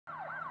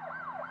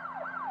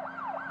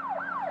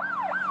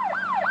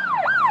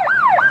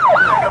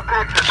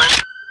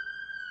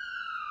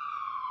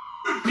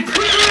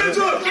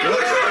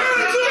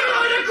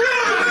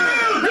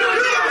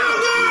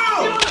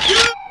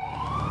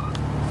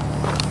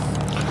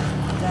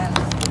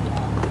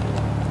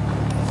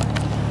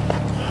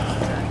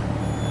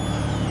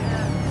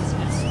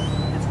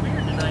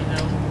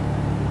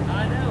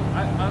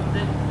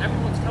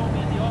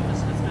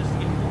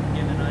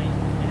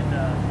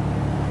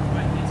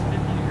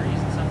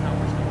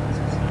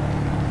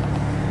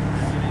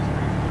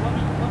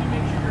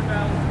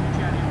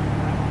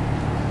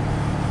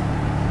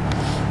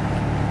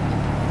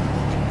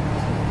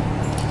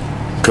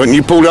Couldn't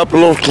you pull up a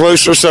little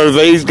closer so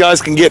these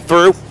guys can get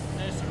through?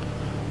 Yes, sir.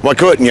 Why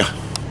couldn't you?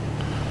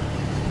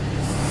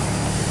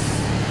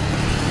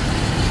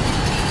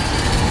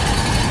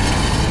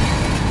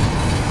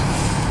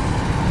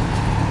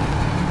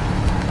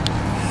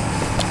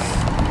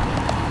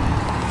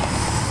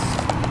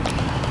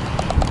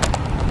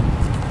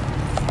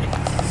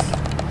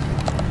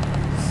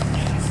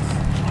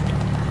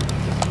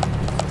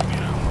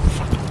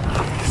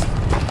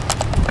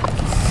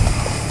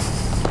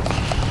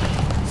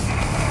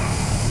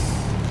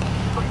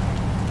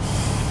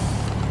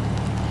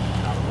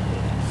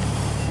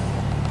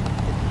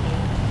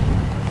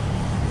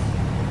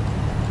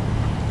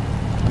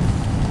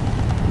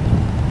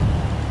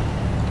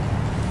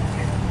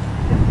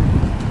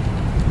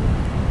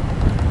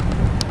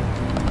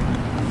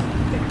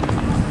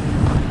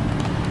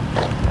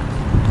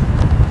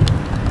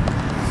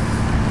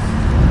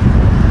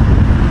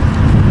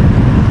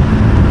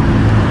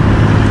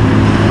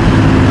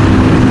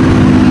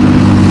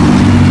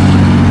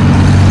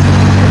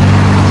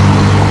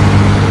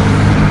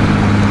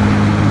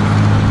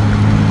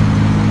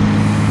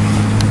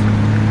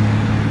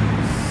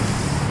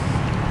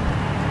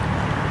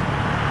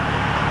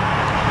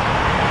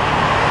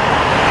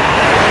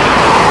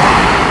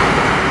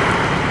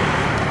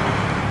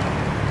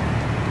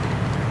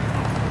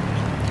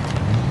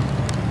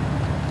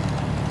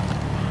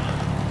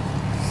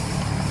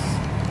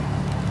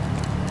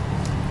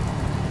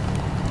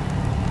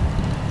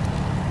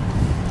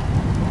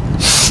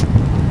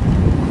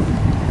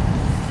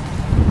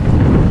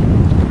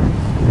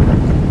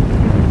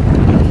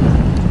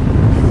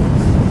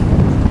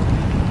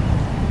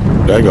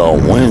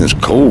 Daggone wind's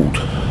cold.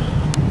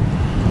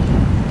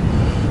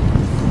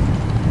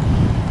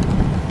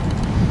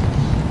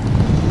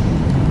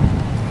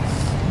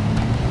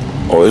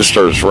 Oh, it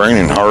starts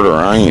raining harder.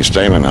 I ain't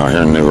standing out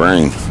here in the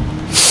rain.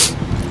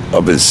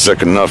 I've been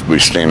sick enough to be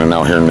standing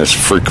out here in this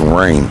freaking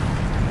rain.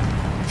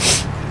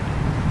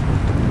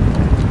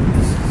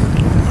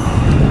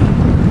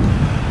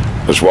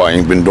 That's why I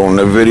ain't been doing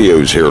no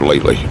videos here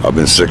lately. I've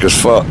been sick as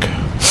fuck.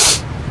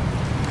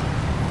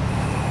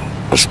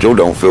 I still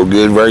don't feel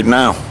good right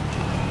now.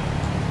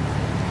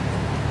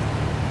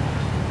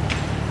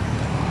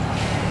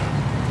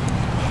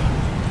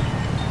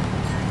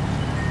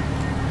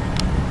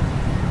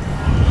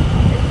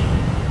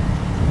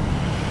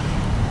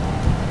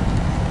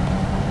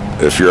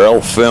 If you're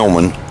out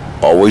filming,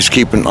 always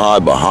keep an eye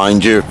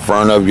behind you,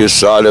 front of you,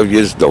 side of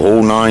you, the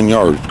whole 9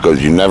 yards,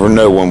 because you never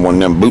know when one of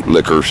them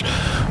bootlickers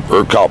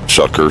or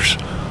copsuckers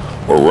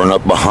will run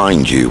up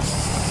behind you.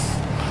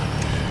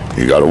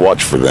 You got to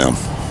watch for them.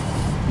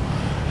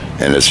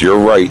 And it's your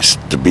rights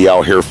to be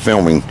out here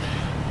filming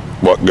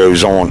what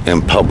goes on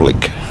in public.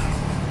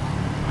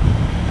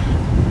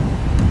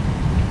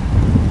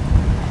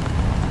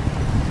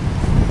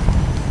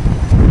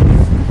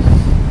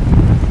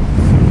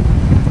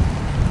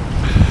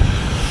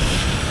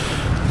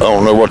 I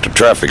don't know what the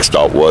traffic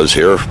stop was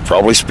here.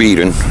 Probably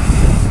speeding.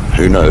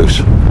 Who knows?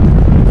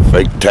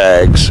 Fake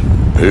tags.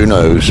 Who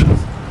knows?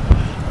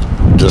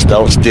 Just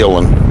out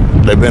stealing.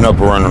 They've been up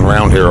running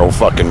around here all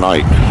fucking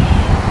night.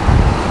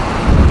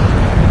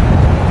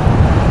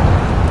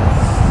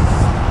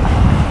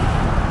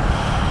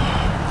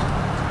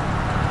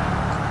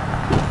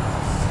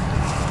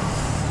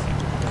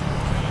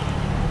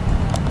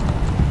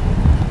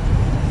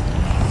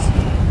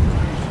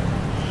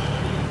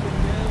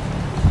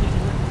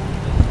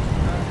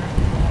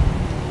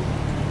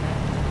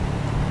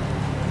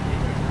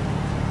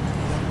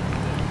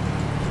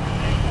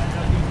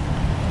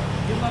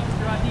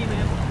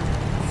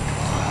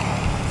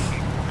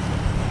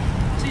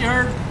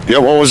 Yeah,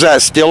 what was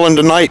that? Stealing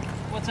tonight?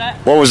 What's that?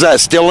 What was that?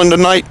 Stealing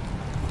tonight?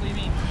 What do you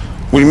mean?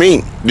 What do you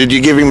mean? Did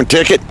you give him a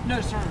ticket? No,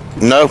 sir.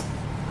 No?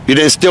 You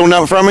didn't steal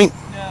nothing from me? No.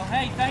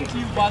 Hey, thank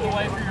you, by the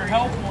way, for your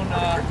help on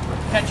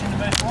catching the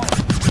most one.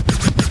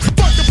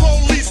 Fuck the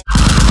police!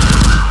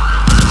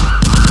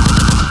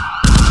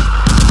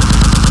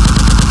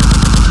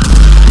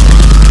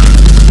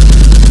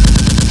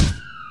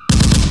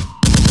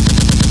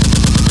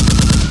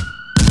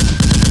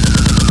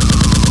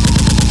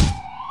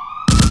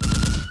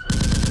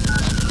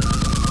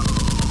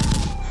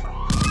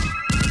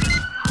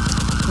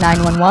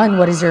 911,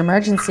 what is your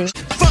emergency?